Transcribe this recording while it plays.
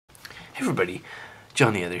everybody,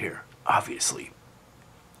 John the Other here, obviously.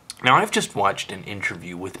 Now, I've just watched an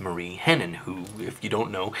interview with Marie Henein, who, if you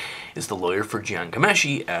don't know, is the lawyer for Jian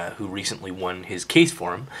Ghomeshi, who recently won his case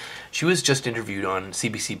for him. She was just interviewed on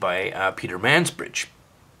CBC by Peter Mansbridge.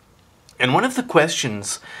 And one of the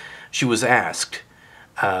questions she was asked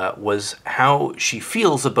was how she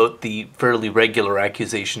feels about the fairly regular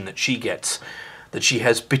accusation that she gets, that she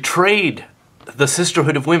has betrayed the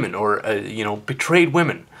sisterhood of women, or, betrayed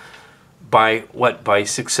women. By what? By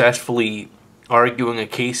successfully arguing a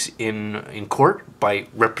case in court, by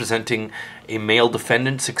representing a male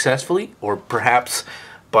defendant successfully, or perhaps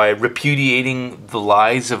by repudiating the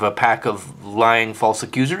lies of a pack of lying false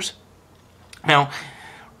accusers? Now,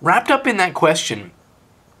 wrapped up in that question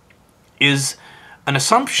is an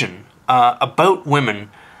assumption about women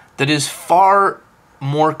that is far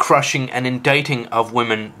more crushing and indicting of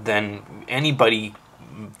women than anybody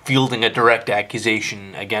fielding a direct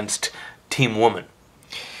accusation against Team Woman.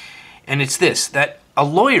 And it's this, that a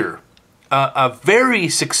lawyer, a very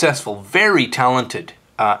successful, very talented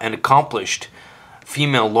and accomplished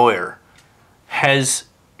female lawyer, has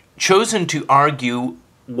chosen to argue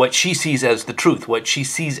what she sees as the truth, what she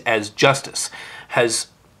sees as justice, has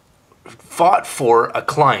fought for a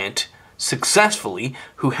client successfully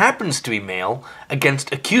who happens to be male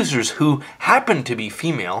against accusers who happen to be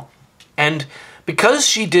female, and because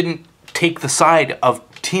she didn't take the side of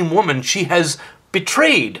Team Woman, she has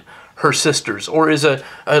betrayed her sisters, or is a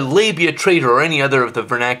labia traitor, or any other of the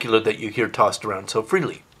vernacular that you hear tossed around so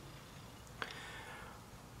freely.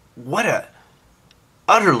 What a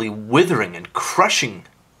utterly withering and crushing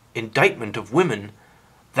indictment of women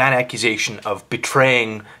that accusation of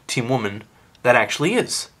betraying Team Woman that actually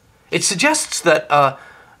is. It suggests that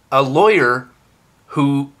a lawyer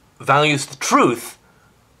who values the truth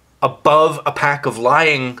above a pack of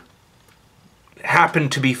lying, happen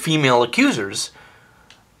to be female accusers,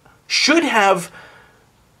 should have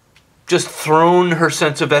just thrown her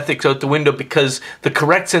sense of ethics out the window, because the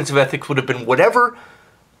correct sense of ethics would have been whatever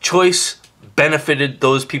choice benefited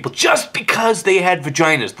those people just because they had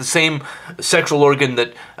vaginas, the same sexual organ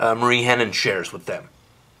that Marie Henein shares with them.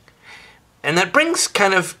 And that brings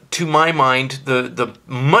kind of to my mind the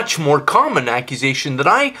much more common accusation that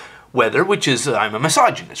I weather, which is I'm a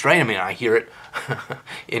misogynist, right? I mean, I hear it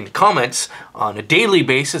in comments on a daily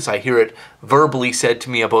basis. I hear it verbally said to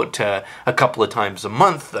me about a couple of times a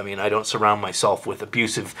month. I mean, I don't surround myself with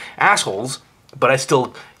abusive assholes, but I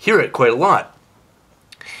still hear it quite a lot.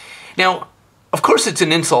 Now, of course, it's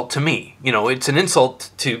an insult to me. You know, it's an insult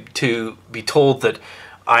to be told that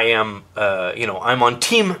I am, I'm on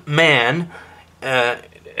Team Man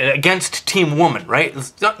against Team Woman, right?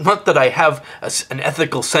 It's not that I have an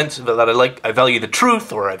ethical sense of that I value the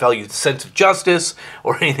truth, or I value the sense of justice,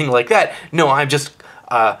 or anything like that. No, I'm just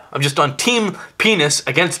on Team Penis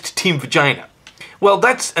against Team Vagina. Well,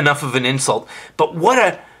 that's enough of an insult, but what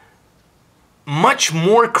a much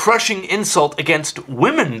more crushing insult against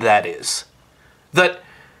women that is. That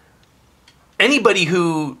anybody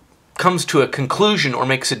who comes to a conclusion or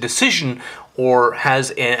makes a decision or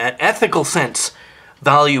has an ethical sense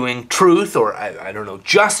valuing truth, or, I don't know,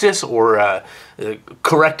 justice, or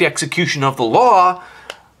correct execution of the law,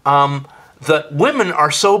 that women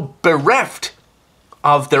are so bereft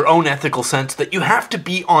of their own ethical sense that you have to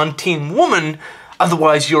be on Team Woman,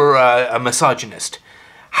 otherwise you're a misogynist.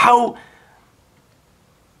 How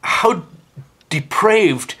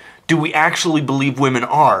depraved do we actually believe women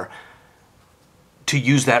are to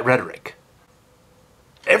use that rhetoric?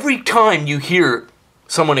 Every time you hear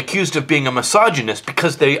someone accused of being a misogynist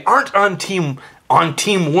because they aren't on Team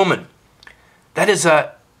Woman, that is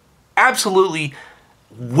a absolutely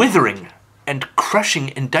withering and crushing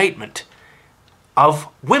indictment of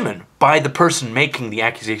women by the person making the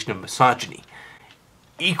accusation of misogyny.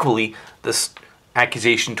 Equally, this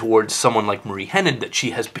accusation towards someone like Marie Henein that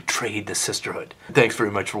she has betrayed the sisterhood. Thanks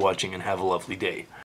very much for watching, and have a lovely day.